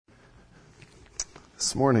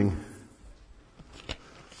This morning,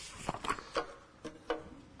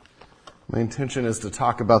 my intention is to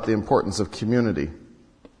talk about the importance of community.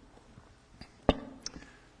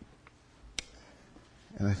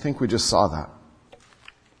 And I think we just saw that.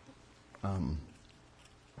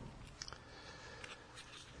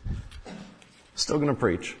 Still going to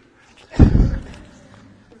preach. But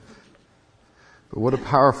what a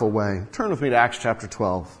powerful way. Turn with me to Acts chapter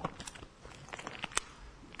 12.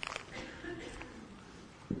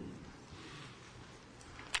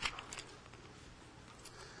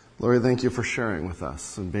 Lord, thank you for sharing with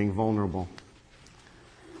us and being vulnerable.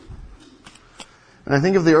 And I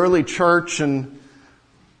think of the early church and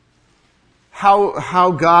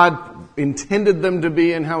how God intended them to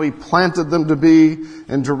be and how He planted them to be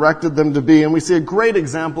and directed them to be. And we see a great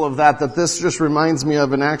example of that this just reminds me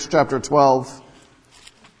of in Acts chapter 12.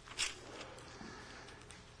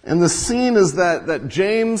 And the scene is that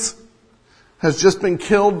James has just been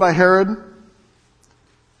killed by Herod.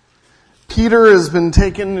 Peter has been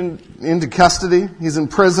taken into custody. He's in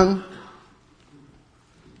prison.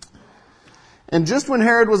 And just when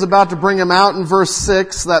Herod was about to bring him out in verse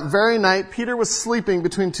 6, that very night, Peter was sleeping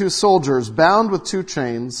between two soldiers, bound with two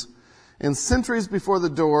chains, and sentries before the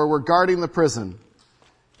door were guarding the prison.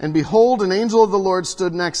 And behold, an angel of the Lord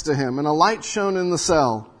stood next to him, and a light shone in the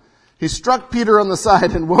cell. He struck Peter on the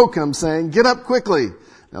side and woke him, saying, "Get up quickly."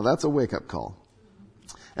 Now that's a wake-up call.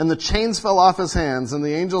 And the chains fell off his hands, and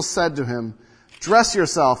the angel said to him, "Dress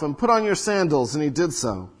yourself and put on your sandals." And he did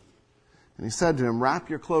so. And he said to him, "Wrap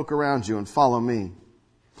your cloak around you and follow me."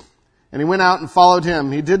 And he went out and followed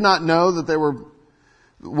him. He did not know that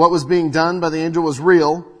what was being done by the angel was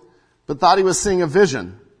real, but thought he was seeing a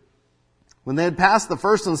vision. When they had passed the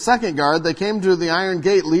first and second guard, they came to the iron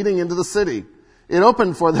gate leading into the city. It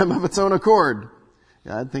opened for them of its own accord.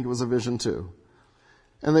 Yeah, I'd think it was a vision too.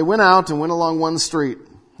 And they went out and went along one street.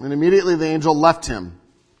 And immediately the angel left him.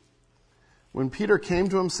 When Peter came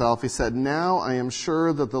to himself, he said, "Now I am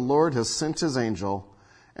sure that the Lord has sent his angel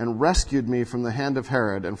and rescued me from the hand of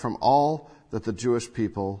Herod and from all that the Jewish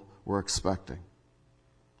people were expecting."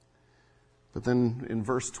 But then in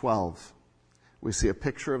verse 12, we see a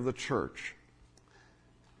picture of the church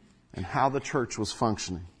and how the church was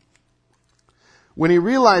functioning. When he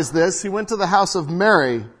realized this, he went to the house of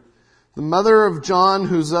Mary, the mother of John,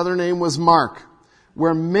 whose other name was Mark,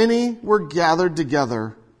 where many were gathered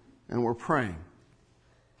together and were praying.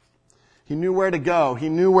 He knew where to go. He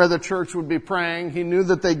knew where the church would be praying. He knew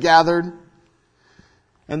that they gathered.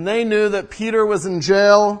 And they knew that Peter was in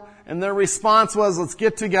jail, and their response was, "Let's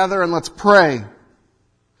get together and let's pray.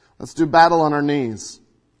 Let's do battle on our knees."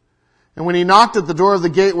 And when he knocked at the door of the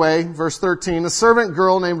gateway, verse 13, a servant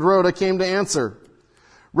girl named Rhoda came to answer.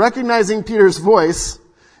 Recognizing Peter's voice,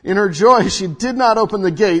 in her joy, she did not open the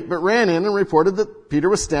gate, but ran in and reported that Peter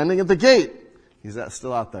was standing at the gate. He's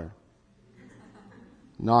still out there,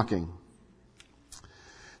 knocking.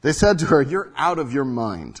 They said to her, "You're out of your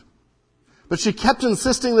mind." But she kept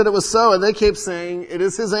insisting that it was so, and they kept saying, "It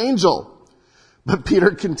is his angel." But Peter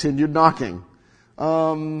continued knocking.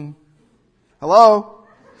 Hello?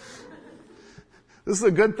 This is a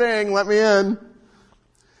good thing. Let me in.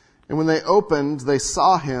 And when they opened, they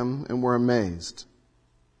saw him and were amazed.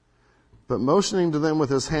 But motioning to them with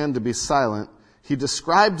his hand to be silent, he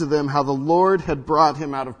described to them how the Lord had brought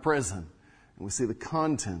him out of prison. And we see the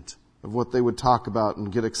content of what they would talk about and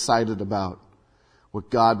get excited about, what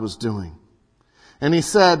God was doing. And he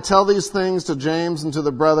said, "Tell these things to James and to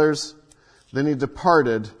the brothers." Then he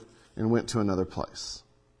departed and went to another place.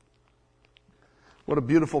 What a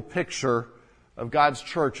beautiful picture of God's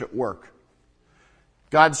church at work.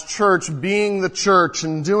 God's church being the church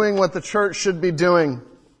and doing what the church should be doing.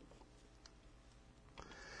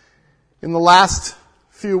 In the last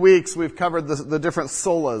few weeks, we've covered the different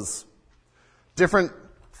solas, different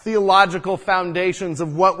theological foundations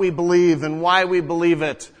of what we believe and why we believe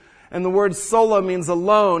it. And the word sola means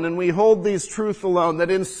alone, and we hold these truths alone,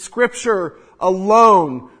 that in Scripture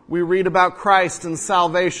alone we read about Christ and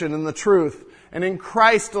salvation and the truth. And in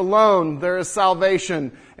Christ alone there is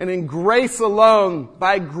salvation. And in grace alone,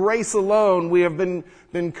 by grace alone, we have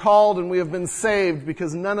been called and we have been saved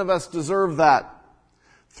because none of us deserve that.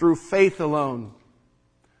 Through faith alone,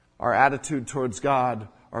 our attitude towards God,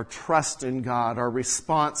 our trust in God, our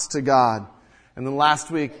response to God. And then last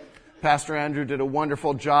week, Pastor Andrew did a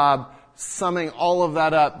wonderful job summing all of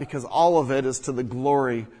that up because all of it is to the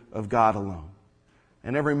glory of God alone.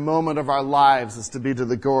 And every moment of our lives is to be to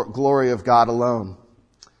the glory of God alone.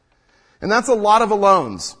 And that's a lot of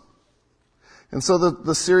alones. And so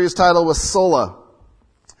the series title was Sola.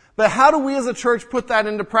 But how do we as a church put that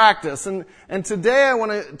into practice? And today I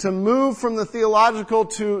want to move from the theological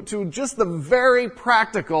to just the very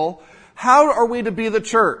practical. How are we to be the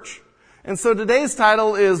church? And so today's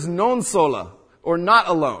title is Non Sola, or Not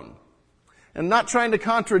Alone. And not trying to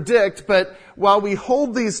contradict, but while we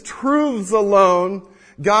hold these truths alone,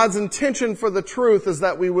 God's intention for the truth is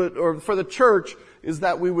that we would, or for the church, is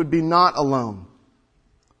that we would be not alone.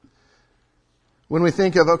 When we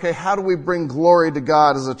think of, okay, how do we bring glory to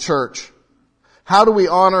God as a church? How do we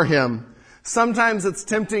honor Him? Sometimes it's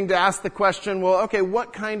tempting to ask the question, well, okay,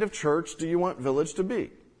 what kind of church do you want Village to be?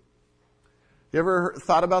 You ever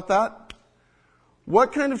thought about that?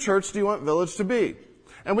 What kind of church do you want Village to be?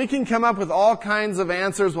 And we can come up with all kinds of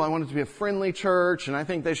answers. Well, I want it to be a friendly church, and I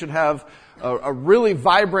think they should have a really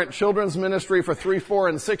vibrant children's ministry for 3, 4,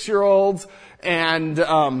 and 6-year-olds. And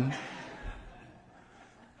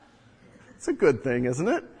it's a good thing, isn't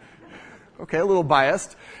it? Okay, a little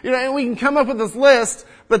biased. And we can come up with this list,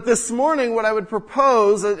 but this morning what I would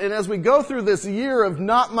propose, and as we go through this year of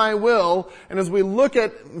Not My Will, and as we look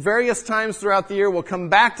at various times throughout the year, we'll come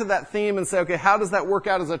back to that theme and say, okay, how does that work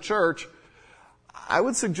out as a church? I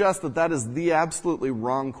would suggest that that is the absolutely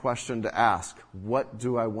wrong question to ask. What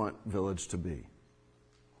do I want Village to be?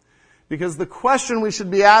 Because the question we should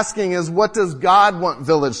be asking is, what does God want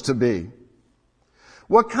Village to be?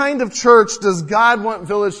 What kind of church does God want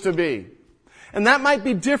Village to be? And that might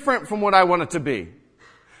be different from what I want it to be.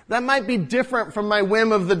 That might be different from my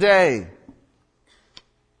whim of the day.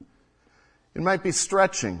 It might be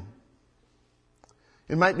stretching.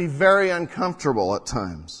 It might be very uncomfortable at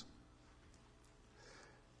times.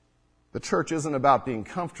 But church isn't about being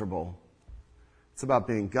comfortable. It's about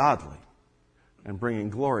being godly and bringing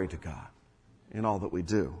glory to God in all that we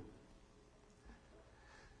do.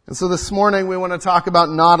 And so this morning we want to talk about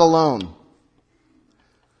not alone.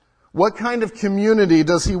 What kind of community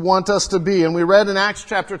does He want us to be? And we read in Acts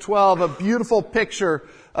chapter 12 a beautiful picture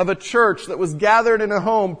of a church that was gathered in a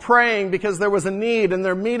home praying because there was a need, and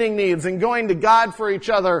they're meeting needs and going to God for each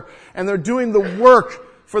other, and they're doing the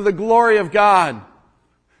work for the glory of God.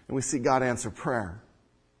 And we see God answer prayer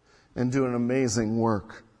and do an amazing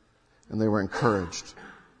work. And they were encouraged.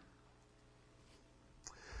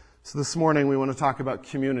 So this morning we want to talk about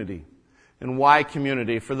community. And why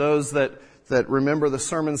community? For those that remember the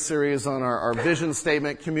sermon series on our vision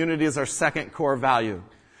statement, community is our second core value.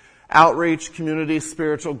 Outreach, community,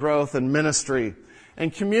 spiritual growth, and ministry.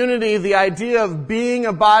 And community, the idea of being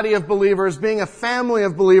a body of believers, being a family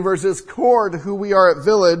of believers, is core to who we are at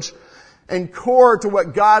Village and core to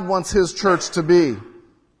what God wants His church to be.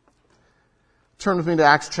 Turn with me to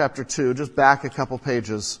Acts chapter 2, just back a couple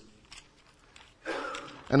pages.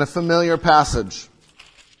 And a familiar passage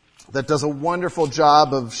that does a wonderful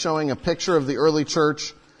job of showing a picture of the early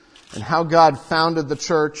church and how God founded the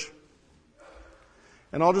church.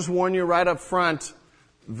 And I'll just warn you right up front,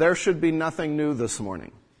 there should be nothing new this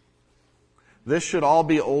morning. This should all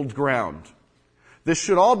be old ground. This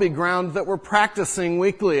should all be ground that we're practicing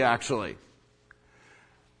weekly, actually.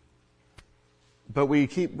 But we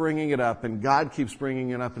keep bringing it up, and God keeps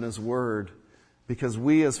bringing it up in His Word, because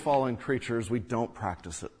we as fallen creatures, we don't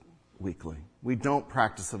practice it weekly. We don't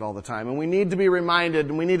practice it all the time. And we need to be reminded,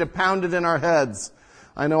 and we need to pound it in our heads.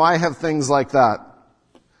 I know I have things like that.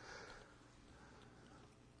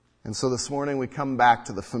 And so this morning we come back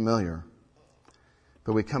to the familiar.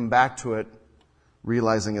 But we come back to it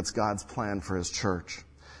realizing it's God's plan for His church.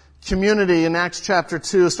 Community in Acts chapter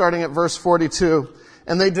 2, starting at verse 42.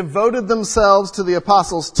 And they devoted themselves to the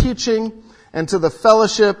apostles' teaching and to the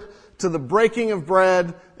fellowship, to the breaking of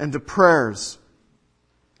bread, and to prayers.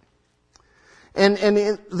 And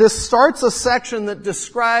this starts a section that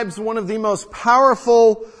describes one of the most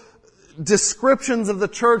powerful descriptions of the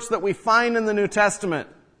church that we find in the New Testament.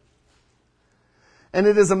 And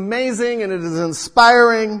it is amazing, and it is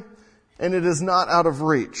inspiring, and it is not out of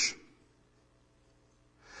reach.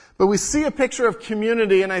 But we see a picture of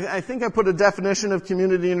community, and I think I put a definition of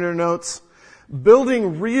community in your notes.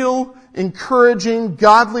 Building real, encouraging,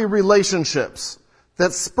 godly relationships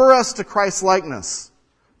that spur us to Christ-likeness,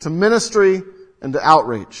 to ministry, and to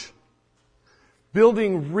outreach.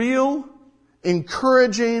 Building real,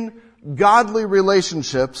 encouraging, godly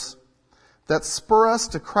relationships that spur us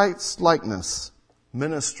to Christ-likeness,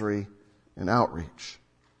 ministry, and outreach.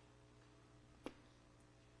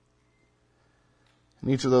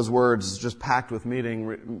 And each of those words is just packed with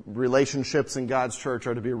meaning. Relationships in God's church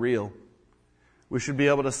are to be real. We should be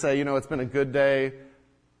able to say, it's been a good day.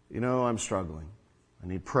 I'm struggling. I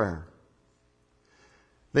need prayer.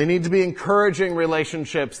 They need to be encouraging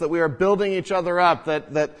relationships, that we are building each other up,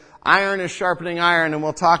 that iron is sharpening iron, and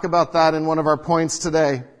we'll talk about that in one of our points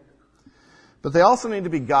today. But they also need to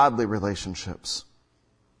be godly relationships.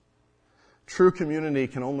 True community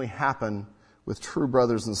can only happen with true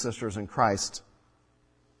brothers and sisters in Christ.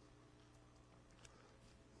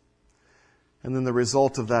 And then the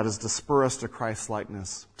result of that is to spur us to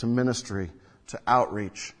Christ-likeness, to ministry, to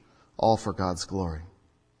outreach, all for God's glory.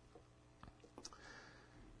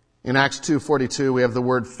 In Acts 2:42, we have the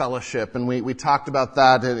word fellowship, and we talked about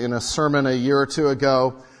that in a sermon a year or two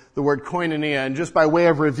ago, the word koinonia. And just by way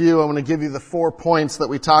of review, I want to give you the 4 points that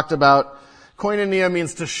we talked about. Koinonia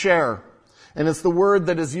means to share, and it's the word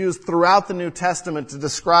that is used throughout the New Testament to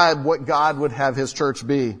describe what God would have His church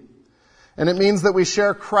be. And it means that we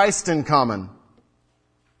share Christ in common.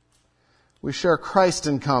 We share Christ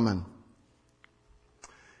in common.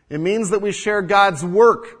 It means that we share God's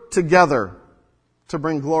work together to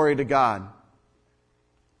bring glory to God.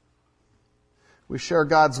 We share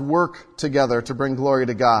God's work together to bring glory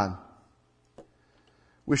to God.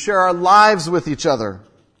 We share our lives with each other.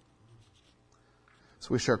 So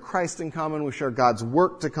we share Christ in common. We share God's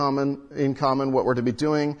work in common, what we're to be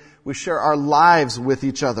doing. We share our lives with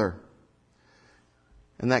each other.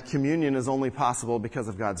 And that communion is only possible because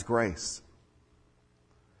of God's grace.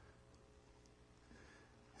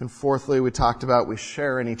 And fourthly, we talked about we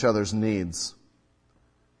share in each other's needs.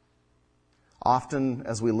 Often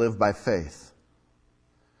as we live by faith,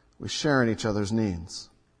 we share in each other's needs.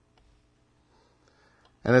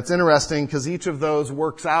 And it's interesting because each of those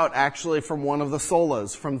works out actually from one of the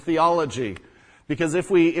solas, from theology. Because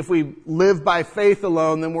if we live by faith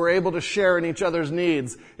alone, then we're able to share in each other's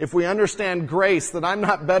needs. If we understand grace, that I'm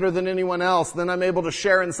not better than anyone else, then I'm able to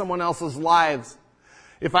share in someone else's lives.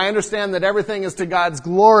 If I understand that everything is to God's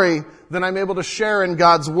glory, then I'm able to share in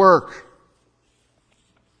God's work.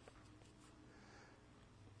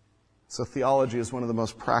 So theology is one of the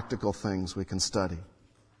most practical things we can study.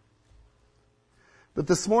 But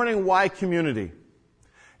this morning, why community?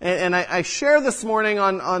 And I share this morning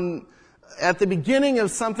at the beginning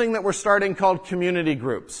of something that we're starting called community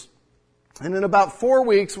groups. And in about 4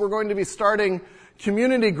 weeks, we're going to be starting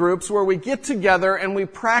community groups where we get together and we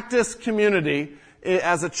practice community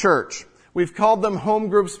as a church. We've called them home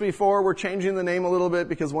groups before. We're changing the name a little bit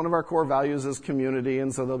because one of our core values is community,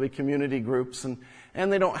 and so there'll be community groups, and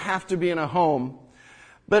they don't have to be in a home.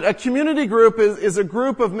 But a community group is a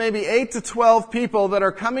group of maybe 8 to 12 people that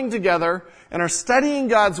are coming together and are studying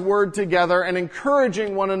God's Word together and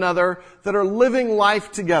encouraging one another, that are living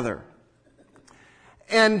life together.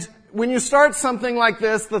 And when you start something like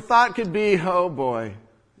this, the thought could be, oh boy,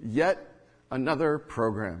 yet another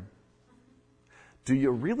program. Do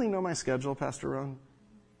you really know my schedule, Pastor Ron?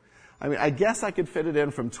 I mean, I guess I could fit it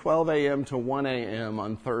in from 12 a.m. to 1 a.m.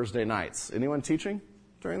 on Thursday nights. Anyone teaching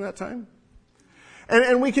during that time?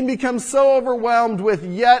 And we can become so overwhelmed with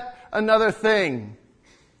yet another thing.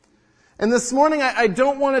 And this morning, I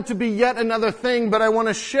don't want it to be yet another thing, but I want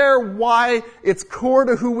to share why it's core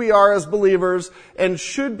to who we are as believers and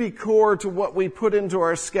should be core to what we put into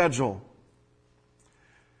our schedule.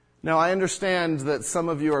 Now, I understand that some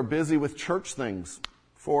of you are busy with church things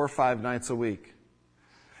 4 or 5 nights a week.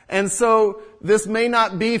 And so this may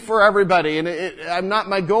not be for everybody. And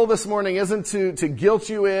my goal this morning isn't to guilt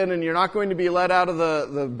you in, and you're not going to be let out of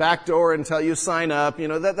the back door until you sign up. You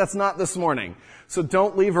know, that's not this morning. So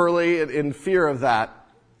don't leave early in fear of that.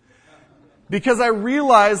 Because I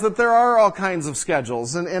realize that there are all kinds of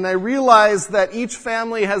schedules, and I realize that each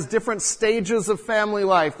family has different stages of family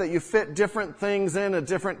life, that you fit different things in at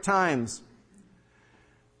different times.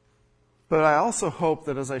 But I also hope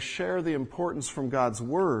that as I share the importance from God's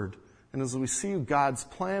Word, and as we see God's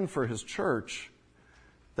plan for His church,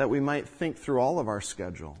 that we might think through all of our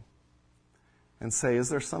schedule and say, is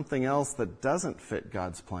there something else that doesn't fit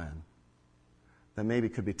God's plan that maybe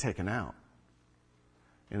could be taken out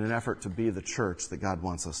in an effort to be the church that God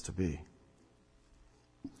wants us to be?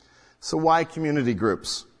 So why community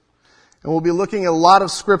groups? And we'll be looking at a lot of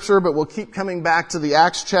scripture, but we'll keep coming back to the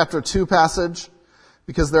Acts chapter 2 passage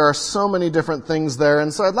because there are so many different things there.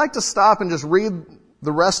 And so I'd like to stop and just read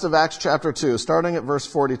the rest of Acts chapter 2, starting at verse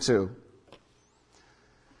 42.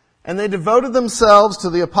 And they devoted themselves to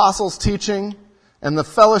the apostles' teaching and the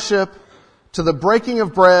fellowship, to the breaking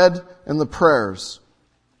of bread and the prayers.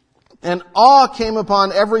 And awe came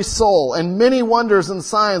upon every soul, and many wonders and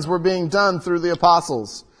signs were being done through the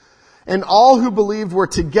apostles. And all who believed were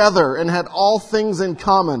together and had all things in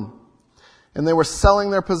common. And they were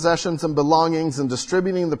selling their possessions and belongings and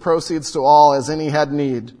distributing the proceeds to all as any had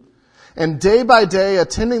need. And day by day,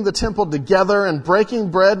 attending the temple together and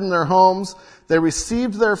breaking bread in their homes, they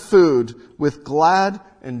received their food with glad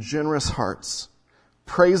and generous hearts,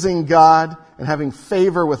 praising God and having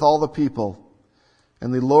favor with all the people.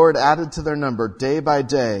 And the Lord added to their number day by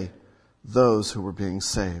day those who were being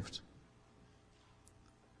saved.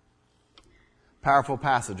 Powerful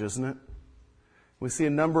passage, isn't it? We see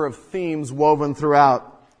a number of themes woven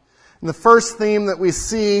throughout. And the first theme that we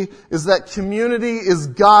see is that community is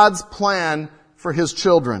God's plan for His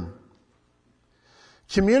children.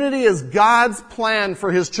 Community is God's plan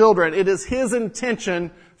for His children. It is His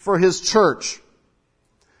intention for His church.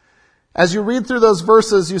 As you read through those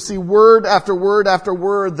verses, you see word after word after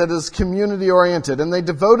word that is community-oriented. And they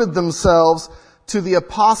devoted themselves to the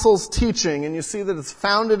apostles' teaching. And you see that it's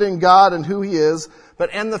founded in God and who He is,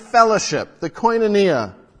 and the fellowship, the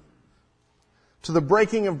koinonia, to the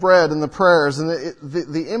breaking of bread and the prayers. And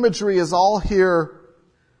the imagery is all here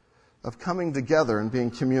of coming together and being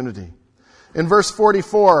community. In verse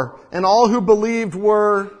 44, and all who believed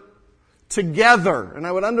were together. And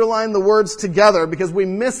I would underline the words together because we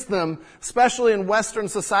miss them, especially in Western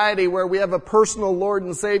society where we have a personal Lord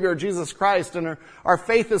and Savior, Jesus Christ, and our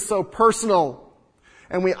faith is so personal.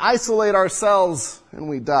 And we isolate ourselves and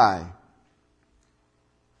we die.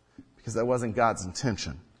 Because that wasn't God's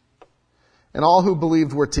intention. And all who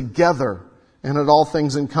believed were together and had all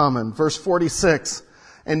things in common. Verse 46,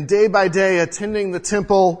 and day by day attending the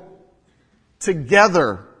temple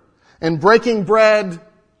together and breaking bread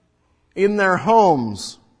in their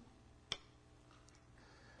homes,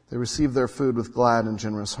 they received their food with glad and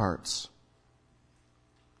generous hearts.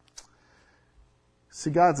 See,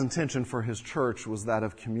 God's intention for His church was that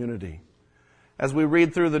of community. As we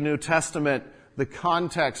read through the New Testament, the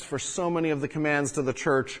context for so many of the commands to the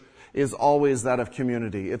church is always that of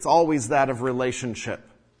community. It's always that of relationship.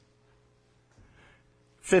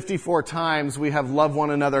 54 times we have love one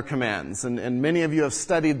another commands, and many of you have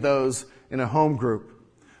studied those in a home group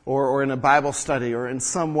or in a Bible study or in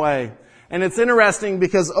some way. And it's interesting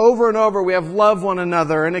because over and over we have love one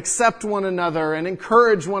another and accept one another and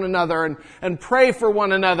encourage one another and pray for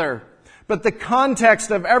one another. But the context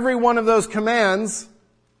of every one of those commands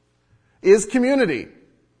is community.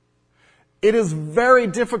 It is very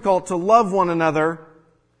difficult to love one another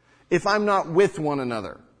if I'm not with one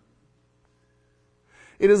another.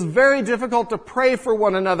 It is very difficult to pray for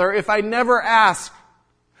one another if I never ask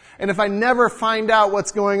and if I never find out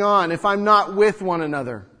what's going on, if I'm not with one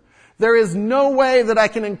another. There is no way that I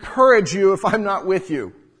can encourage you if I'm not with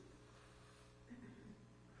you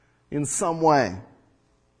in some way.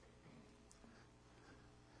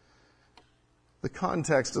 The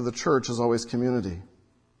context of the church is always community.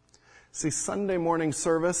 See, Sunday morning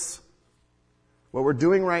service, what we're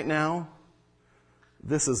doing right now,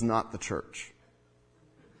 this is not the church.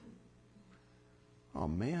 Oh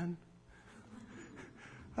man,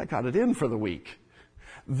 I got it in for the week.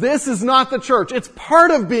 This is not the church. It's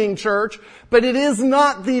part of being church, but it is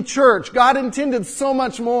not the church. God intended so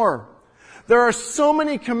much more. There are so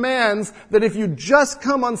many commands that if you just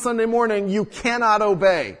come on Sunday morning, you cannot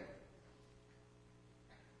obey.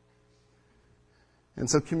 And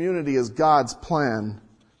so community is God's plan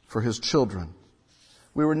for His children.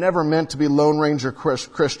 We were never meant to be Lone Ranger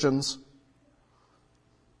Christians.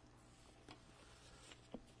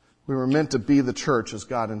 We were meant to be the church as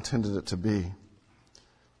God intended it to be.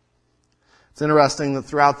 It's interesting that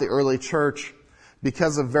throughout the early church,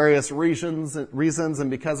 because of various reasons and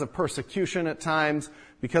because of persecution at times,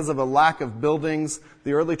 because of a lack of buildings,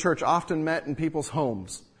 the early church often met in people's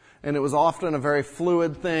homes. And it was often a very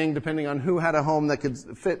fluid thing, depending on who had a home that could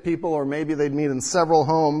fit people, or maybe they'd meet in several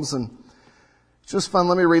homes. And it's just fun.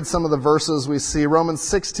 Let me read some of the verses we see. Romans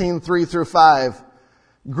 16:3-5.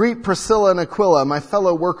 Greet Priscilla and Aquila, my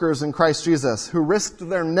fellow workers in Christ Jesus, who risked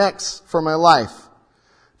their necks for my life,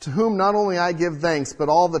 to whom not only I give thanks, but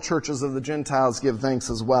all the churches of the Gentiles give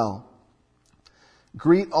thanks as well.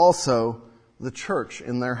 Greet also the church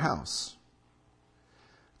in their house.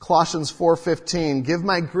 Colossians 4:15, give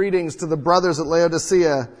my greetings to the brothers at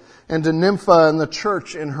Laodicea and to Nympha and the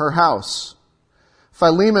church in her house.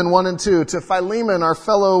 Philemon 1:2, to Philemon, our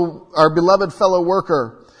beloved fellow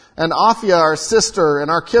worker, and Aphia, our sister,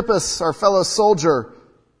 and Archippus, our fellow soldier,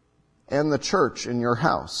 and the church in your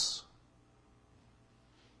house.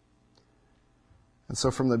 And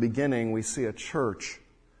so from the beginning, we see a church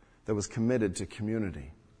that was committed to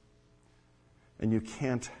community. And you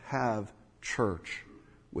can't have church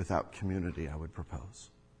without community, I would propose.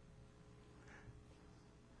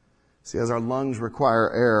 See, as our lungs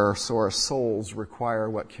require air, so our souls require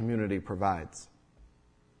what community provides.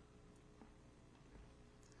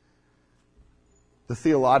 The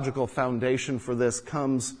theological foundation for this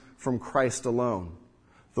comes from Christ alone,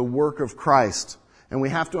 the work of Christ. And we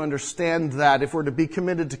have to understand that. If we're to be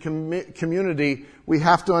committed to community, we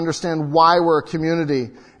have to understand why we're a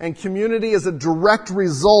community. And community is a direct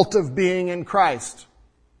result of being in Christ.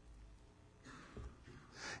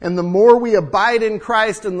 And the more we abide in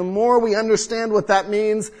Christ and the more we understand what that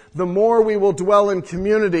means, the more we will dwell in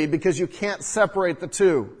community, because you can't separate the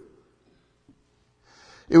two.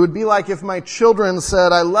 It would be like if my children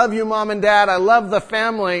said, "I love you, Mom and Dad, I love the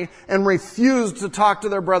family," and refused to talk to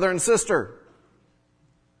their brother and sister.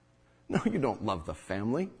 No, you don't love the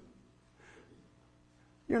family.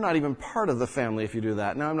 You're not even part of the family if you do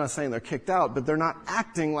that. Now, I'm not saying they're kicked out, but they're not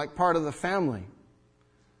acting like part of the family.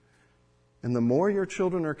 And the more your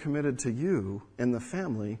children are committed to you and the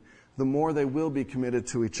family, the more they will be committed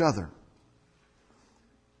to each other.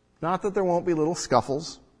 Not that there won't be little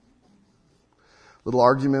scuffles, little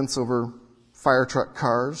arguments over fire truck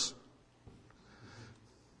cars,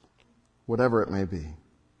 whatever it may be.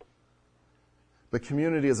 But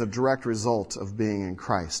community is a direct result of being in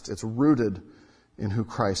Christ. It's rooted in who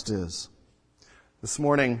Christ is. This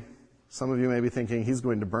morning, some of you may be thinking, he's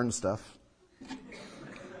going to burn stuff.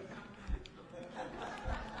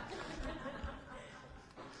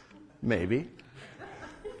 Maybe.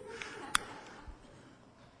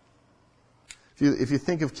 If you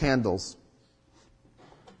think of candles,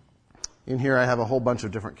 in here I have a whole bunch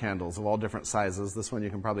of different candles of all different sizes. This one you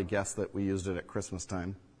can probably guess that we used it at Christmas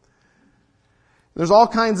time. There's all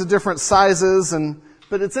kinds of different sizes,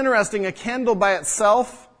 but it's interesting, a candle by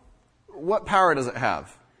itself, what power does it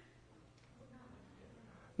have?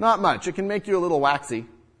 Not much. It can make you a little waxy.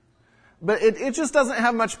 But it just doesn't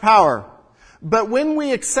have much power. But when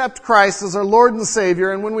we accept Christ as our Lord and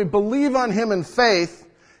Savior, and when we believe on Him in faith,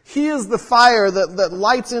 He is the fire that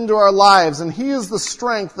lights into our lives, and He is the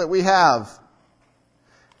strength that we have.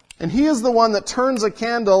 And He is the one that turns a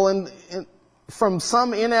candle from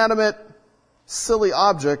some inanimate, silly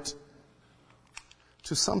object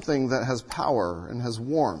to something that has power and has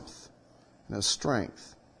warmth and has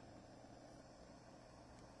strength.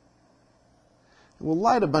 We'll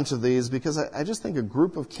light a bunch of these because I just think a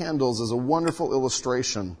group of candles is a wonderful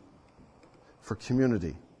illustration for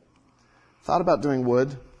community. Thought about doing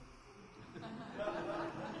wood.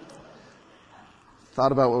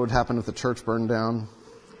 Thought about what would happen if the church burned down.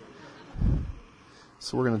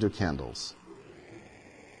 So we're going to do candles.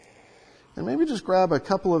 And maybe just grab a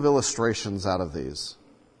couple of illustrations out of these.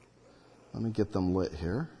 Let me get them lit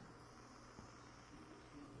here.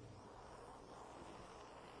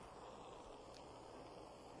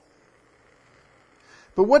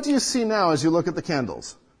 But what do you see now as you look at the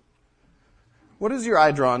candles? What is your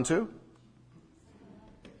eye drawn to?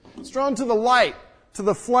 It's drawn to the light, to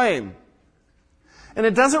the flame. And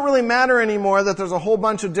it doesn't really matter anymore that there's a whole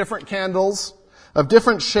bunch of different candles of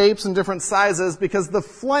different shapes and different sizes, because the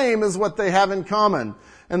flame is what they have in common.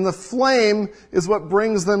 And the flame is what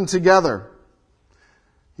brings them together.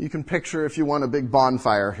 You can picture, if you want, a big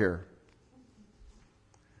bonfire here.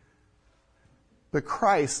 But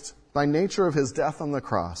Christ, by nature of His death on the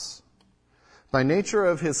cross, by nature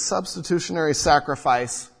of His substitutionary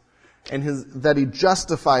sacrifice, and that He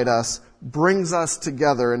justified us, brings us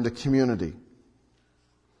together into community.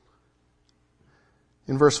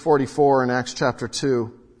 In verse 44 in Acts chapter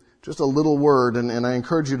 2, just a little word, and I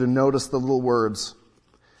encourage you to notice the little words.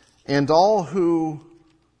 And all who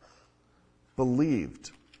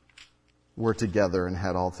believed were together and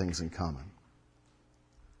had all things in common.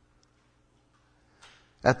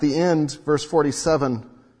 At the end, verse 47,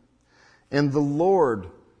 and the Lord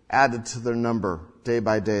added to their number day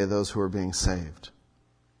by day those who were being saved.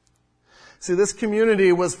 See, this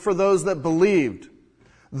community was for those that believed,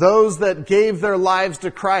 those that gave their lives to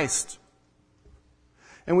Christ.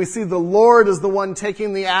 And we see the Lord is the one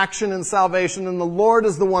taking the action in salvation, and the Lord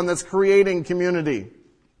is the one that's creating community.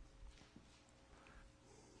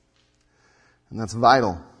 And that's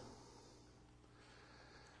vital.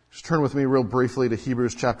 Just turn with me real briefly to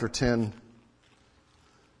Hebrews chapter 10.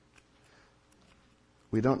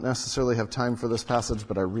 We don't necessarily have time for this passage,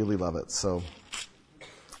 but I really love it. So,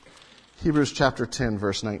 Hebrews chapter 10,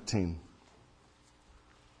 verse 19.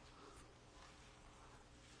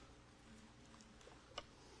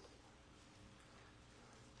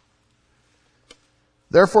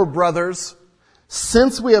 Therefore, brothers,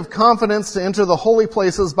 since we have confidence to enter the holy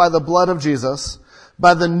places by the blood of Jesus,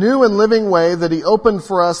 by the new and living way that He opened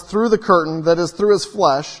for us through the curtain, that is through His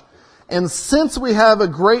flesh, and since we have a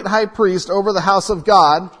great high priest over the house of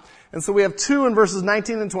God, and so we have two in verses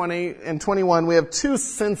 19 and 20 and 21, we have two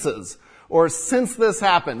sinces, or since this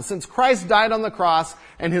happened, since Christ died on the cross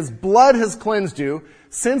and His blood has cleansed you,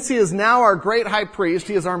 since he is now our great high priest,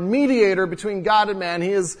 he is our mediator between God and man,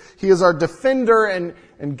 he is our defender,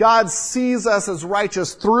 and God sees us as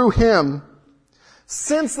righteous through him.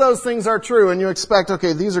 Since those things are true, and you expect,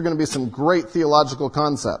 okay, these are going to be some great theological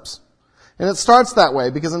concepts. And it starts that way,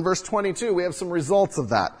 because in verse 22, we have some results of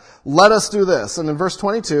that. Let us do this. And in verse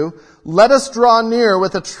 22, let us draw near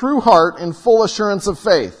with a true heart in full assurance of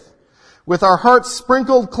faith, with our hearts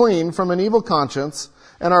sprinkled clean from an evil conscience,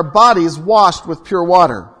 and our bodies washed with pure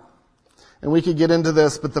water. And we could get into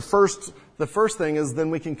this, but the first thing is then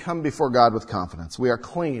we can come before God with confidence. We are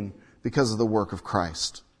clean because of the work of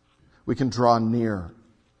Christ. We can draw near.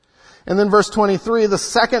 And then verse 23, the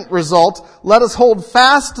second result, let us hold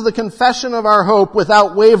fast to the confession of our hope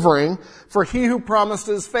without wavering, for he who promised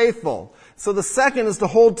is faithful. So the second is to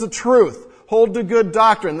hold to truth, hold to good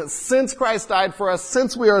doctrine, that since Christ died for us,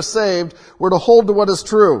 since we are saved, we're to hold to what is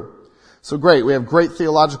true. So great, we have great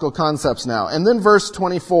theological concepts now. And then verse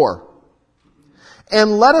 24,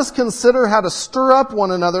 and let us consider how to stir up one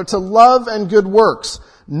another to love and good works,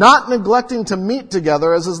 not neglecting to meet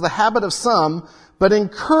together, as is the habit of some, but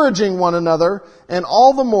encouraging one another, and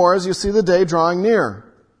all the more as you see the day drawing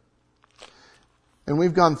near. And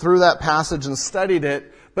we've gone through that passage and studied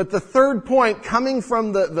it, but the third point, coming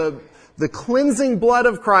from the cleansing blood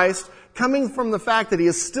of Christ, coming from the fact that he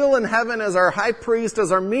is still in heaven as our high priest,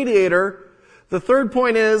 as our mediator, the third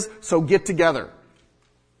point is, so get together.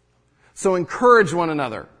 So encourage one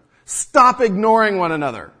another. Stop ignoring one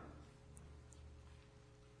another.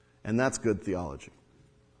 And that's good theology.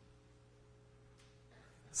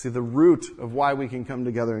 See, the root of why we can come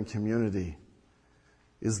together in community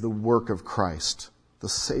is the work of Christ, the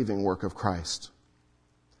saving work of Christ.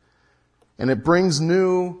 And it brings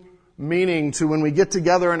new meaning to when we get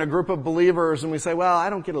together in a group of believers and we say, well, I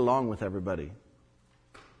don't get along with everybody.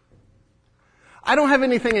 I don't have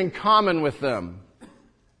anything in common with them.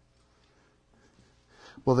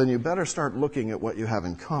 Well, then you better start looking at what you have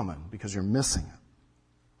in common, because you're missing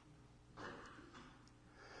it.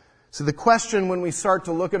 See, the question when we start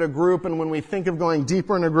to look at a group and when we think of going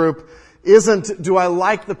deeper in a group isn't, do I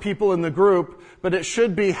like the people in the group? But it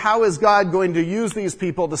should be, how is God going to use these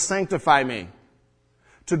people to sanctify me?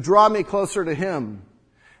 To draw me closer to him?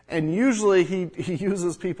 And usually he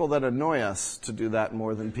uses people that annoy us to do that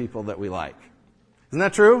more than people that we like. Isn't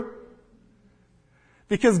that true?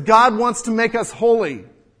 Because God wants to make us holy.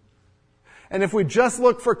 And if we just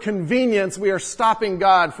look for convenience, we are stopping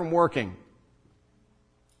God from working.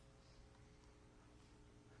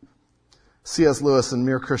 C.S. Lewis in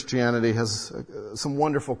Mere Christianity has some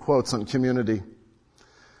wonderful quotes on community.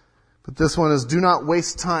 But this one is, do not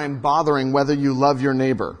waste time bothering whether you love your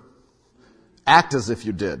neighbor. Act as if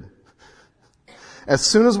you did. As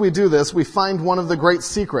soon as we do this, we find one of the great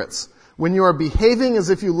secrets. When you are behaving as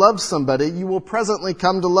if you love somebody, you will presently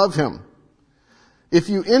come to love him. If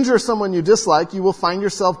you injure someone you dislike, you will find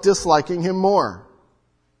yourself disliking him more.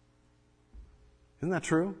 Isn't that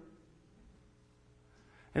true?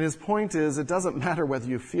 And his point is, it doesn't matter whether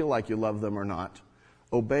you feel like you love them or not.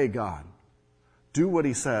 Obey God. Do what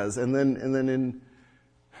he says. And then in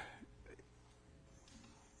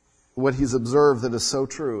what he's observed that is so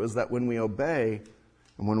true is that when we obey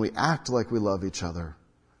and when we act like we love each other,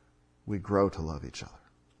 we grow to love each other.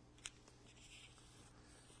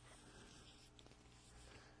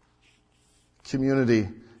 Community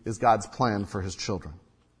is God's plan for his children.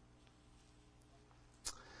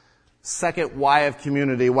 Second why of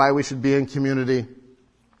community, why we should be in community.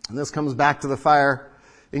 And this comes back to the fire.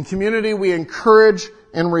 In community, we encourage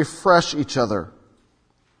and refresh each other.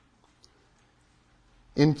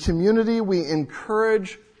 In community, we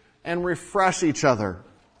encourage and refresh each other.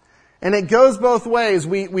 And it goes both ways.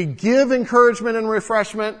 We give encouragement and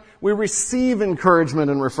refreshment. We receive encouragement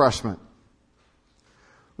and refreshment.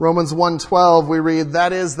 Romans 1:12, we read,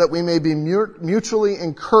 that is, that we may be mutually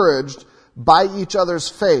encouraged by each other's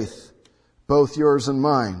faith, both yours and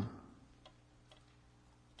mine.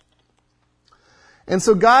 And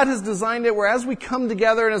so God has designed it where as we come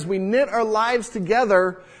together and as we knit our lives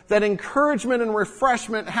together, that encouragement and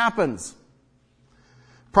refreshment happens.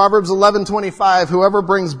 Proverbs 11:25, whoever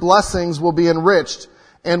brings blessings will be enriched,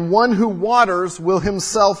 and one who waters will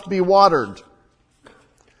himself be watered.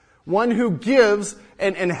 One who gives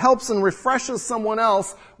and helps and refreshes someone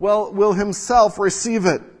else will himself receive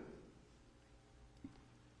it.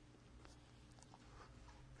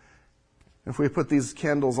 If we put these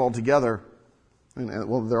candles all together,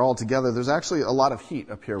 well, they're all together, there's actually a lot of heat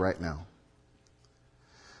up here right now.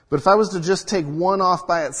 But if I was to just take one off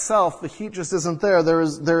by itself, the heat just isn't there.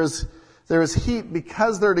 There is heat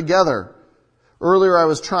because they're together. Earlier I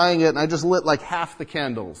was trying it and I just lit like half the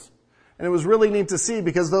candles. And it was really neat to see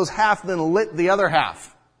because those half then lit the other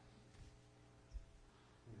half.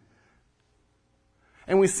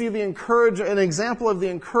 And we see an example of the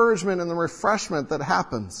encouragement and the refreshment that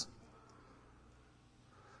happens.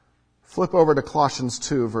 Flip over to Colossians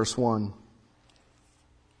 2, verse 1.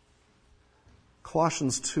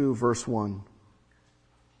 Colossians 2, verse 1.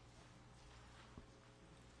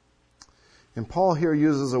 And Paul here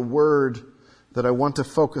uses a word that I want to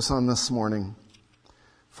focus on this morning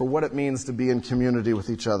for what it means to be in community with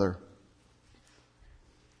each other.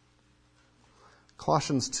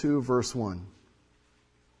 Colossians 2, verse 1.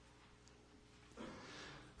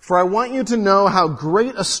 For I want you to know how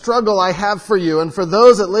great a struggle I have for you and for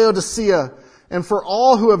those at Laodicea and for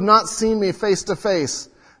all who have not seen me face to face,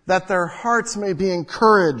 that their hearts may be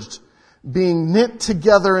encouraged, being knit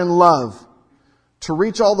together in love, to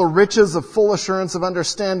reach all the riches of full assurance of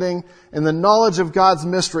understanding in the knowledge of God's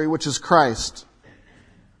mystery, which is Christ.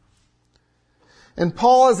 And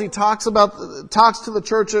Paul, as he talks to the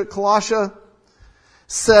church at Colossia,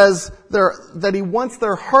 says that he wants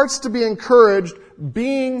their hearts to be encouraged,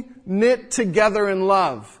 being knit together in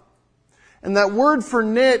love. And that word for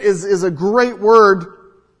knit is a great word.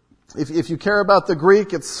 If you care about the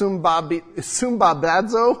Greek, it's sumbabadzo.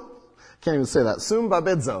 Can't even say that.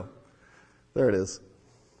 Sumbabidzo. There it is.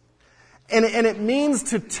 And it means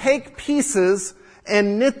to take pieces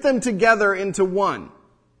and knit them together into one.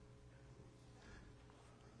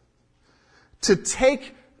 To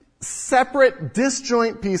take separate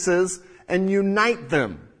disjoint pieces and unite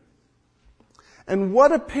them. And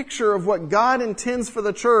what a picture of what God intends for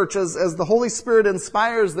the church as the Holy Spirit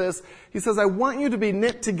inspires this. He says, I want you to be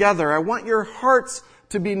knit together. I want your hearts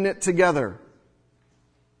to be knit together.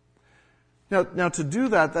 Now to do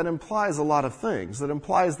that implies a lot of things. That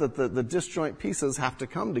implies that the disjoint pieces have to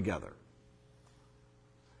come together.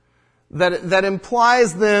 That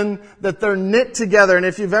implies then that they're knit together. And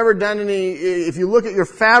if you look at your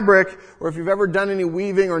fabric, or if you've ever done any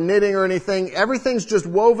weaving or knitting or anything, everything's just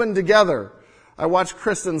woven together. I watch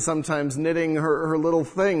Kristen sometimes knitting her little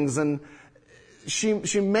things, and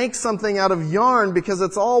she makes something out of yarn because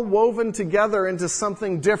it's all woven together into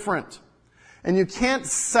something different. And you can't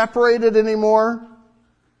separate it anymore.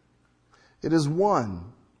 It is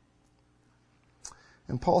one.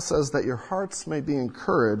 And Paul says that your hearts may be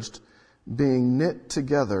encouraged, being knit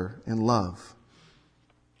together in love.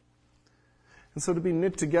 And so to be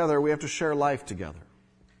knit together, we have to share life together.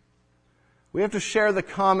 We have to share the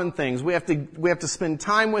common things. We have to spend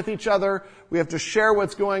time with each other. We have to share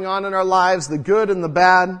what's going on in our lives, the good and the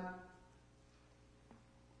bad.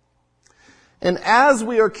 And as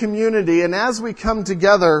we are community and as we come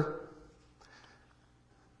together,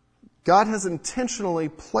 God has intentionally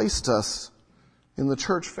placed us in the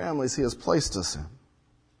church families He has placed us in.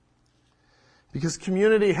 Because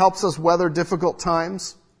community helps us weather difficult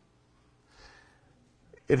times.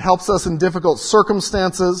 It helps us in difficult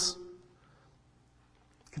circumstances.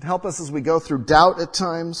 It can help us as we go through doubt at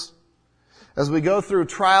times. As we go through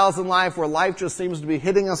trials in life where life just seems to be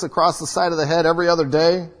hitting us across the side of the head every other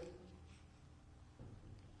day.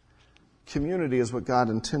 Community is what God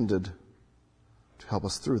intended to help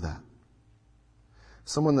us through that.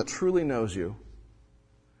 Someone that truly knows you,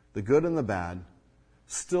 the good and the bad,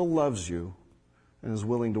 still loves you, and is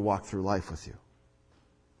willing to walk through life with you.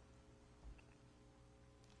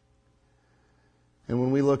 And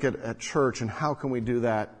when we look at church and how can we do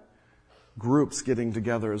that, groups getting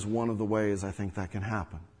together is one of the ways I think that can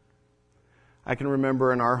happen. I can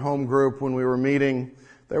remember in our home group when we were meeting,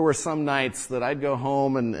 there were some nights that I'd go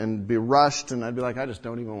home and be rushed, and I'd be like, I just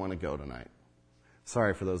don't even want to go tonight.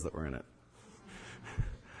 Sorry for those that were in it.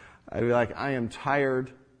 I'd be like, I am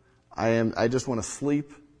tired. I just want to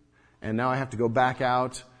sleep. And now I have to go back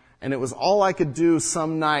out. And it was all I could do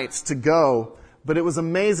some nights to go. But it was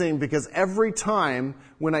amazing because every time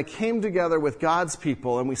when I came together with God's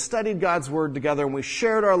people and we studied God's Word together and we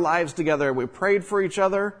shared our lives together and we prayed for each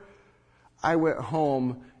other, I went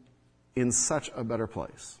home in such a better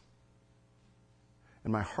place.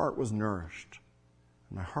 And my heart was nourished.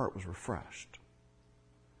 And my heart was refreshed.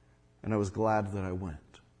 And I was glad that I went.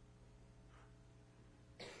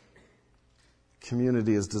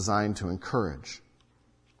 Community is designed to encourage,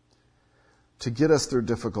 to get us through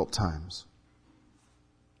difficult times.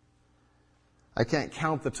 I can't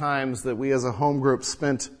count the times that we as a home group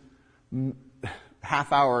spent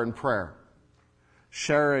half hour in prayer,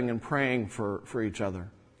 sharing and praying for each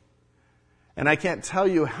other. And I can't tell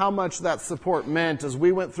you how much that support meant as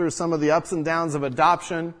we went through some of the ups and downs of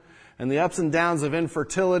adoption and the ups and downs of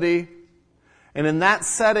infertility. And in that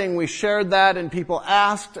setting, we shared that and people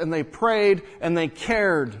asked and they prayed and they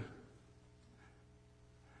cared.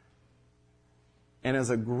 And as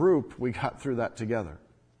a group, we got through that together.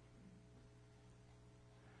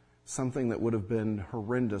 Something that would have been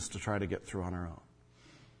horrendous to try to get through on our own.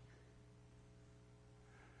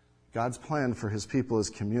 God's plan for his people is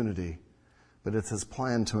community, but it's his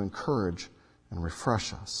plan to encourage and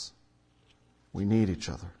refresh us. We need each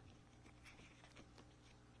other.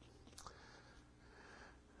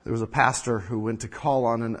 There was a pastor who went to call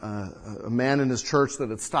on a man in his church that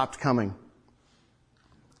had stopped coming.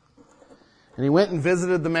 And he went and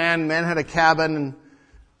visited the man. The man had a cabin and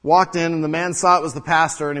walked in, and the man saw it was the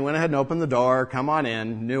pastor, and he went ahead and opened the door, come on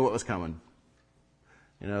in, knew what was coming.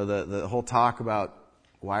 You know, the whole talk about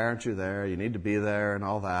why aren't you there? You need to be there and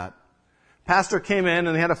all that. Pastor came in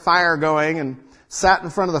and he had a fire going and sat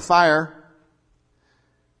in front of the fire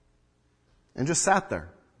and just sat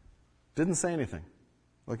there. Didn't say anything,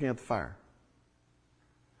 looking at the fire.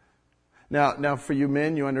 Now for you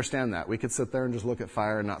men, you understand that. We could sit there and just look at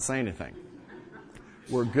fire and not say anything.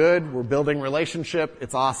 We're good. We're building relationship.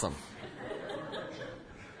 It's awesome.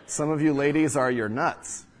 Some of you ladies you're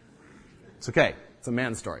nuts. It's okay. It's a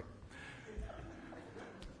man's story.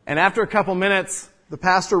 And after a couple minutes, the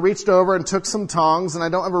pastor reached over and took some tongs, and I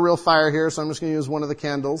don't have a real fire here, so I'm just going to use one of the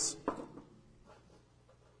candles.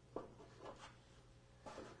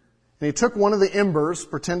 And he took one of the embers,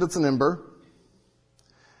 pretend it's an ember,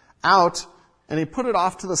 out, and he put it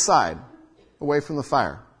off to the side, away from the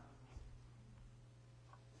fire.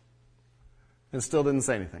 And still didn't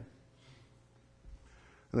say anything.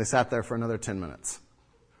 And they sat there for another 10 minutes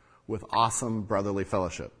with awesome brotherly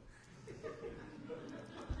fellowship.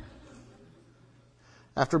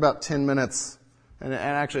 After about 10 minutes, and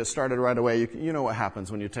actually it started right away, you know what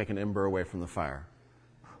happens when you take an ember away from the fire.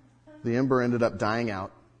 The ember ended up dying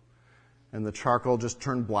out, and the charcoal just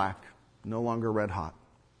turned black, no longer red hot.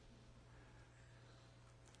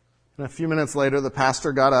 And a few minutes later, the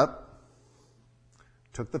pastor got up,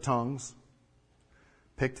 took the tongs,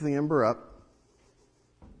 picked the ember up,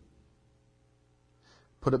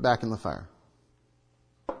 put it back in the fire,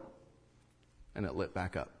 and it lit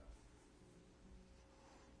back up.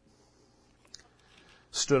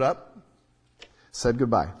 Stood up, said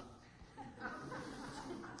goodbye.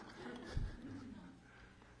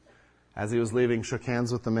 As he was leaving, shook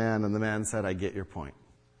hands with the man, and the man said, I get your point.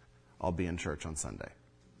 I'll be in church on Sunday.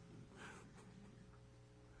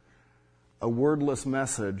 A wordless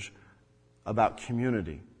message about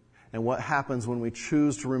community and what happens when we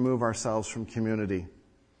choose to remove ourselves from community.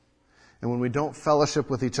 And when we don't fellowship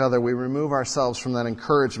with each other, we remove ourselves from that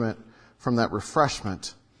encouragement, from that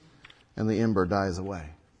refreshment, and the ember dies away.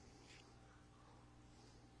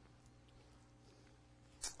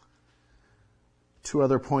 Two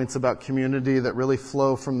other points about community that really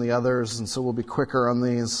flow from the others, and so we'll be quicker on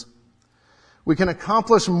these. We can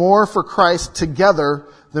accomplish more for Christ together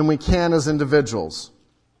than we can as individuals.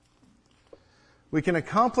 We can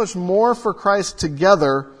accomplish more for Christ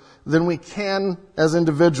together than we can as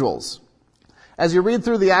individuals. As you read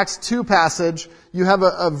through the Acts 2 passage, you have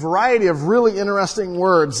a variety of really interesting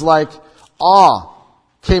words like awe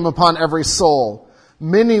came upon every soul.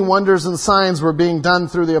 Many wonders and signs were being done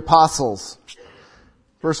through the apostles.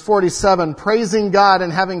 Verse 47, praising God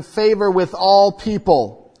and having favor with all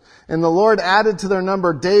people. And the Lord added to their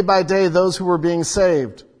number day by day those who were being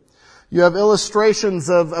saved. You have illustrations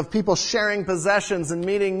of people sharing possessions and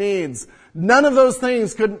meeting needs. None of those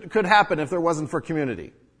things could happen if there wasn't for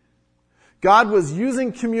community. God was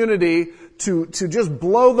using community to just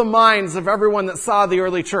blow the minds of everyone that saw the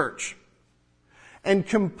early church and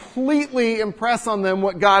completely impress on them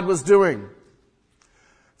what God was doing.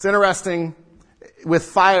 It's interesting with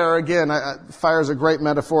fire, again, fire is a great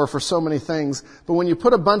metaphor for so many things, but when you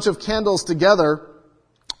put a bunch of candles together,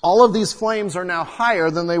 all of these flames are now higher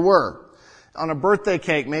than they were. On a birthday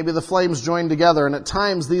cake, maybe the flames join together, and at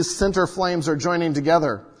times these center flames are joining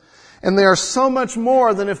together. And they are so much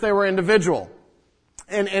more than if they were individual.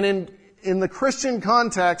 And in the Christian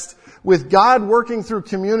context, with God working through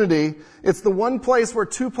community, it's the one place where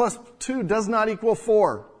 2 plus 2 does not equal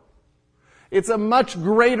 4. It's a much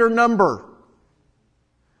greater number.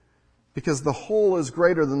 Because the whole is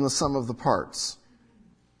greater than the sum of the parts.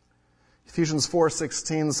 Ephesians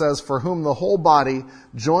 4:16 says, for whom the whole body,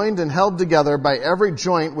 joined and held together by every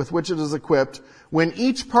joint with which it is equipped, when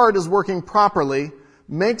each part is working properly,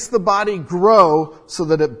 makes the body grow so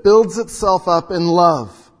that it builds itself up in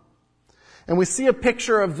love. And we see a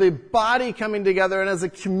picture of the body coming together and as a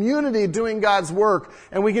community doing God's work,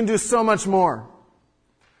 and we can do so much more.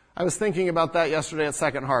 I was thinking about that yesterday at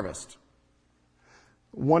Second Harvest.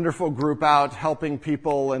 Wonderful group out, helping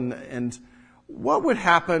people, and what would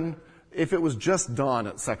happen if it was just Dawn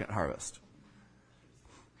at Second Harvest?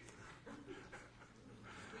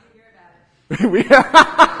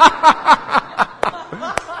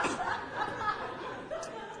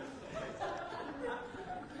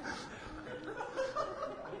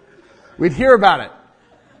 We'd hear about it.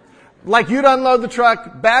 Like you'd unload the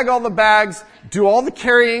truck, bag all the bags, do all the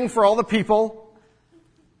carrying for all the people.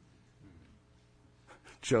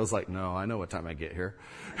 Joe's like, no, I know what time I get here.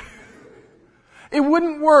 It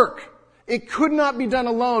wouldn't work. It could not be done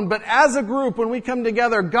alone. But as a group, when we come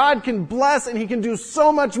together, God can bless and He can do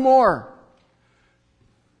so much more.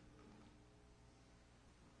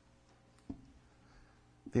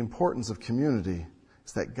 The importance of community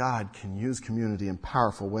is that God can use community in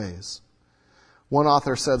powerful ways. One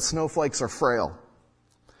author said, snowflakes are frail,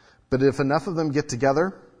 but if enough of them get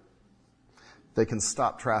together, they can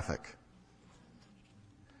stop traffic.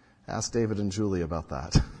 Ask David and Julie about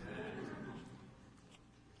that.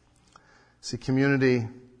 See, community,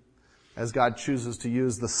 as God chooses to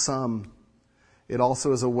use the sum, it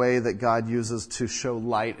also is a way that God uses to show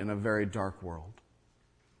light in a very dark world.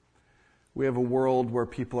 We have a world where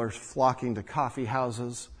people are flocking to coffee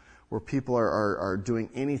houses, where people are doing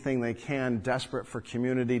anything they can, desperate for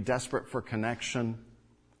community, desperate for connection,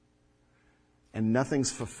 and nothing's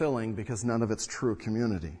fulfilling because none of it's true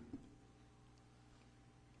community.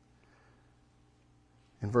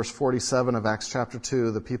 In verse 47 of Acts chapter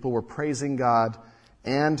 2, the people were praising God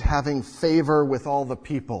and having favor with all the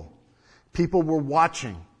people. People were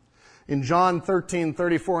watching. In John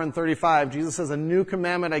 13:34 and 35, Jesus says, a new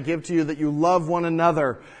commandment I give to you, that you love one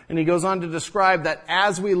another. And He goes on to describe that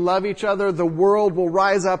as we love each other, the world will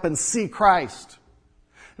rise up and see Christ.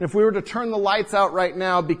 And if we were to turn the lights out right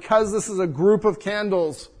now, because this is a group of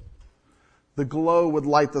candles, the glow would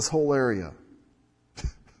light this whole area.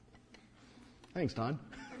 Thanks, Don.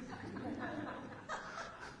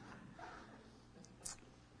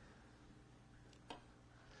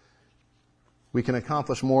 We can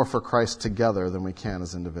accomplish more for Christ together than we can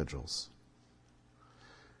as individuals.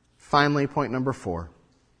 Finally, point number 4.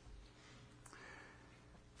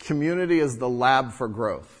 Community is the lab for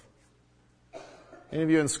growth. Any of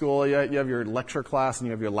you in school, you have your lecture class and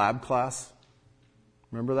you have your lab class?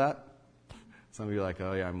 Remember that? Some of you are like,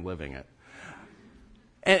 oh yeah, I'm living it.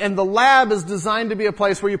 And the lab is designed to be a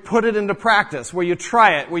place where you put it into practice, where you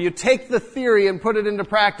try it, where you take the theory and put it into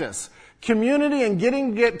practice. Community and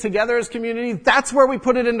get together as community, that's where we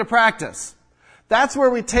put it into practice. That's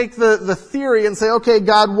where we take the theory and say, okay,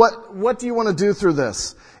 God, what do you want to do through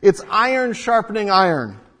this? It's iron sharpening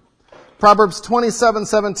iron. Proverbs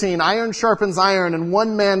 27:17, iron sharpens iron and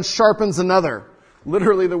one man sharpens another.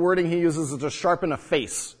 Literally the wording he uses is to sharpen a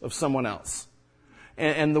face of someone else.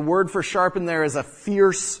 And the word for sharpen there is a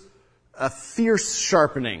fierce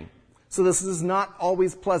sharpening. So this is not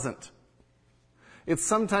always pleasant. It's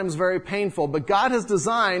sometimes very painful, but God has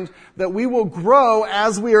designed that we will grow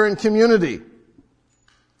as we are in community.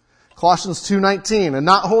 Colossians 2:19, and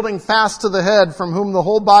not holding fast to the head, from whom the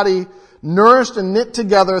whole body, nourished and knit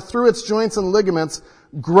together through its joints and ligaments,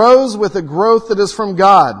 grows with a growth that is from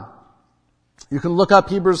God. You can look up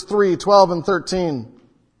Hebrews 3:12 and 13.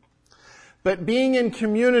 But being in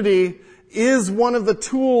community is one of the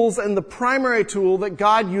tools and the primary tool that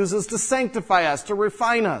God uses to sanctify us, to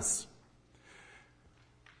refine us.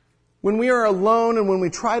 When we are alone and when we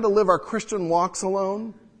try to live our Christian walks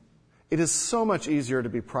alone, it is so much easier to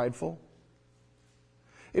be prideful.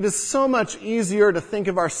 It is so much easier to think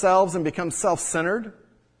of ourselves and become self-centered.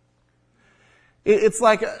 It's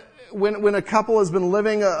like when a couple has been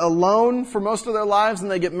living alone for most of their lives and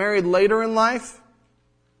they get married later in life,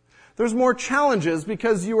 there's more challenges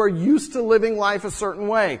because you are used to living life a certain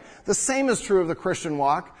way. The same is true of the Christian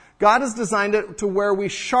walk. God has designed it to where we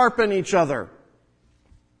sharpen each other,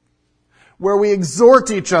 where we exhort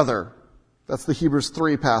each other. That's the Hebrews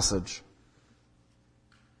 3 passage.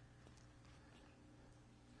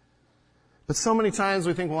 But so many times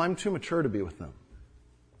we think, well, I'm too mature to be with them.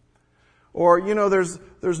 Or,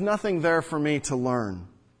 there's nothing there for me to learn.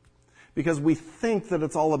 Because we think that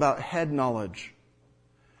it's all about head knowledge.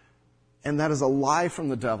 And that is a lie from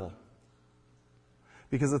the devil.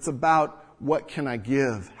 Because it's about what can I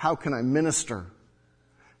give? How can I minister?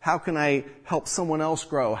 How can I help someone else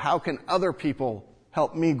grow? How can other people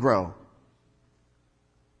help me grow?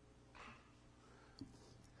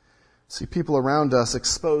 See, people around us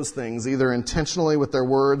expose things either intentionally with their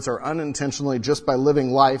words or unintentionally just by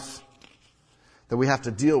living life that we have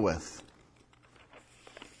to deal with.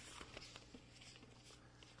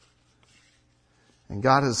 And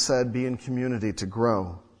God has said, be in community to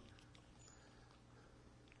grow.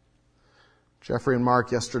 Jeffrey and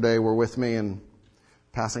Mark yesterday were with me and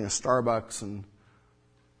passing a Starbucks, and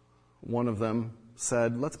one of them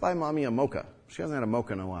said, let's buy Mommy a mocha. She hasn't had a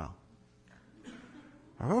mocha in a while.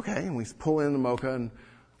 Okay, and we pull in the Mocha, and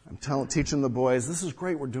I'm teaching the boys, this is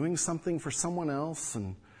great, we're doing something for someone else.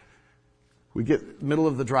 And we get middle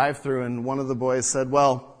of the drive-thru, and one of the boys said,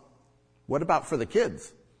 well, what about for the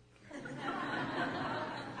kids?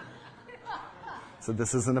 So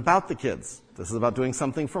this isn't about the kids. This is about doing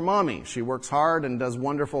something for Mommy. She works hard and does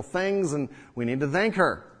wonderful things, and we need to thank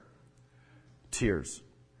her. Tears.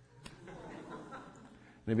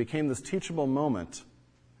 And it became this teachable moment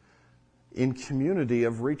in community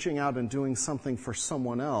of reaching out and doing something for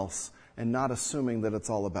someone else and not assuming that it's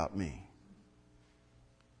all about me.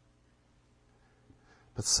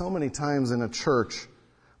 But so many times in a church,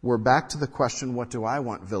 we're back to the question, what do I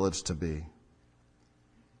want Village to be?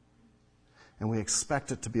 And we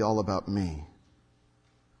expect it to be all about me.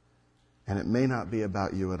 And it may not be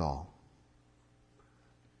about you at all,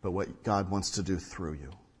 but what God wants to do through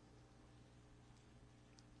you.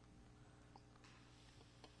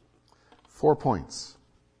 4 points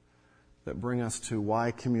that bring us to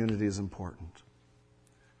why community is important.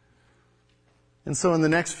 And so in the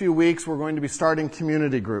next few weeks, we're going to be starting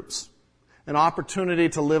community groups, an opportunity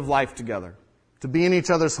to live life together, to be in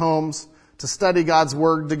each other's homes, to study God's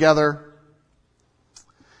Word together.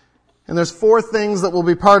 And there's 4 things that will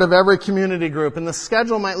be part of every community group. And the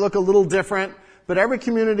schedule might look a little different, but every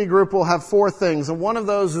community group will have 4 things. And one of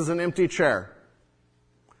those is an empty chair.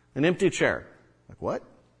 An empty chair. Like what?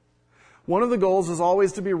 One of the goals is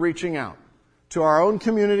always to be reaching out to our own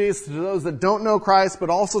communities, to those that don't know Christ, but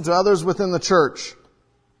also to others within the church.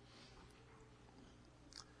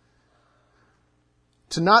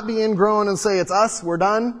 To not be ingrown and say, it's us, we're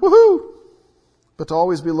done, woohoo! But to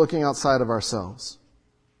always be looking outside of ourselves.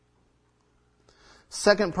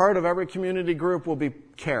 Second part of every community group will be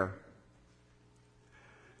care.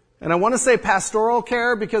 And I want to say pastoral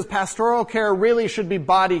care because pastoral care really should be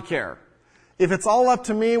body care. If it's all up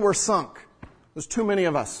to me, we're sunk. There's too many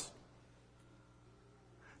of us.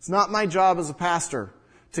 It's not my job as a pastor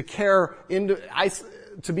to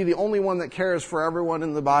to be the only one that cares for everyone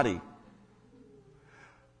in the body.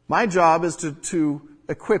 My job is to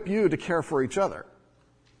equip you to care for each other.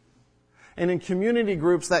 And in community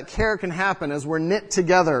groups, that care can happen as we're knit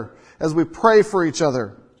together, as we pray for each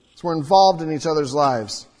other, as we're involved in each other's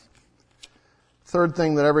lives. Third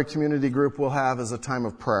thing that every community group will have is a time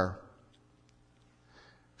of prayer.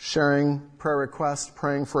 Sharing prayer requests,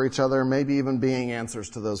 praying for each other, maybe even being answers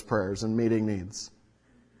to those prayers and meeting needs.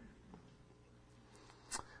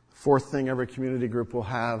 Fourth thing every community group will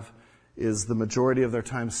have is the majority of their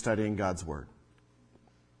time studying God's Word.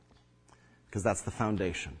 Because that's the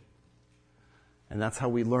foundation. And that's how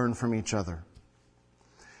we learn from each other.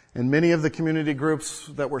 In many of the community groups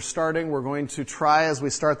that we're starting, we're going to try, as we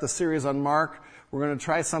start the series on Mark, we're going to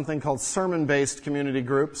try something called sermon-based community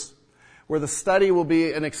groups, where the study will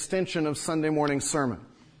be an extension of Sunday morning sermon,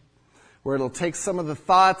 where it'll take some of the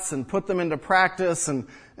thoughts and put them into practice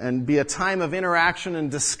and be a time of interaction and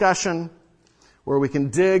discussion where we can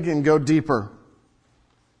dig and go deeper.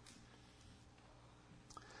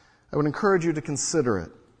 I would encourage you to consider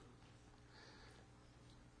it.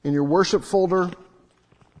 In your worship folder,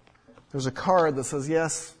 there's a card that says,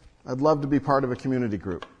 yes, I'd love to be part of a community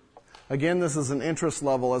group. Again, this is an interest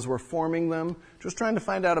level as we're forming them, just trying to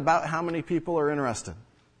find out about how many people are interested.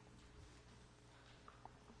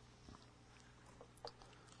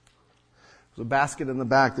 There's a basket in the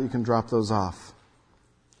back that you can drop those off.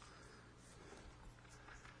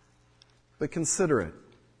 But consider it.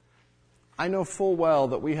 I know full well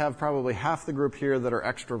that we have probably half the group here that are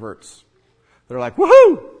extroverts. They're like,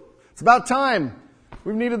 woohoo! It's about time.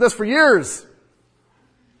 We've needed this for years.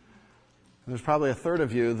 And there's probably a third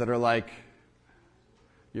of you that are like,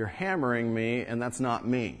 you're hammering me and that's not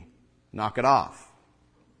me. Knock it off.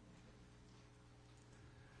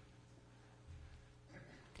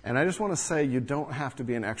 And I just want to say you don't have to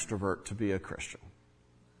be an extrovert to be a Christian.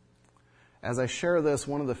 As I share this,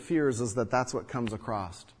 one of the fears is that that's what comes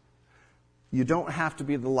across. You don't have to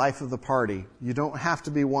be the life of the party. You don't have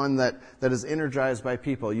to be one that is energized by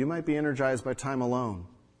people. You might be energized by time alone.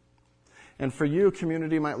 And for you,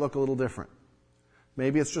 community might look a little different.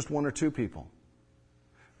 Maybe it's just 1 or 2 people.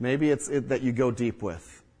 Maybe it's that you go deep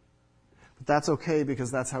with. But that's okay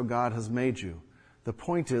because that's how God has made you. The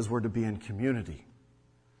point is we're to be in community.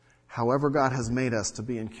 However God has made us to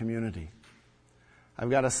be in community. I've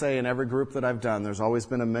got to say, in every group that I've done, there's always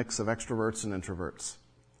been a mix of extroverts and introverts.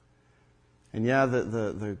 And yeah,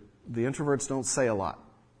 the introverts don't say a lot.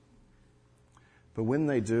 But when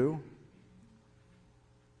they do,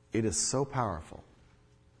 it is so powerful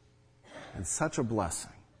and such a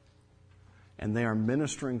blessing. And they are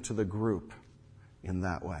ministering to the group in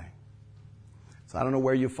that way. So I don't know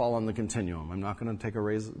where you fall on the continuum. I'm not going to take a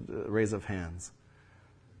raise of hands.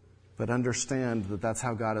 But understand that that's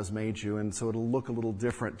how God has made you, and so it'll look a little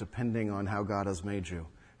different depending on how God has made you,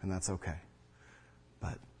 and that's okay.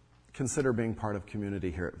 But consider being part of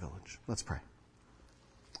community here at Village. Let's pray.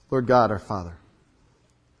 Lord God, our Father,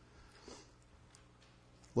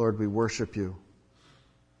 Lord, we worship you.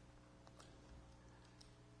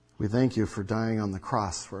 We thank you for dying on the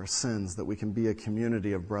cross for our sins, that we can be a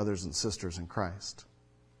community of brothers and sisters in Christ.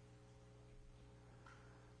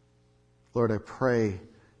 Lord, I pray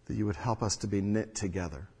that you would help us to be knit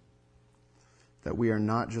together, that we are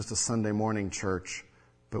not just a Sunday morning church,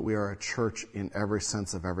 but we are a church in every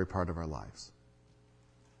sense of every part of our lives.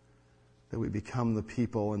 That we become the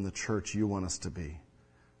people in the church you want us to be,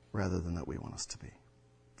 rather than that we want us to be.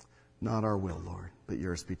 Not our will, Lord, but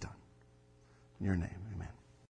yours be done. In your name.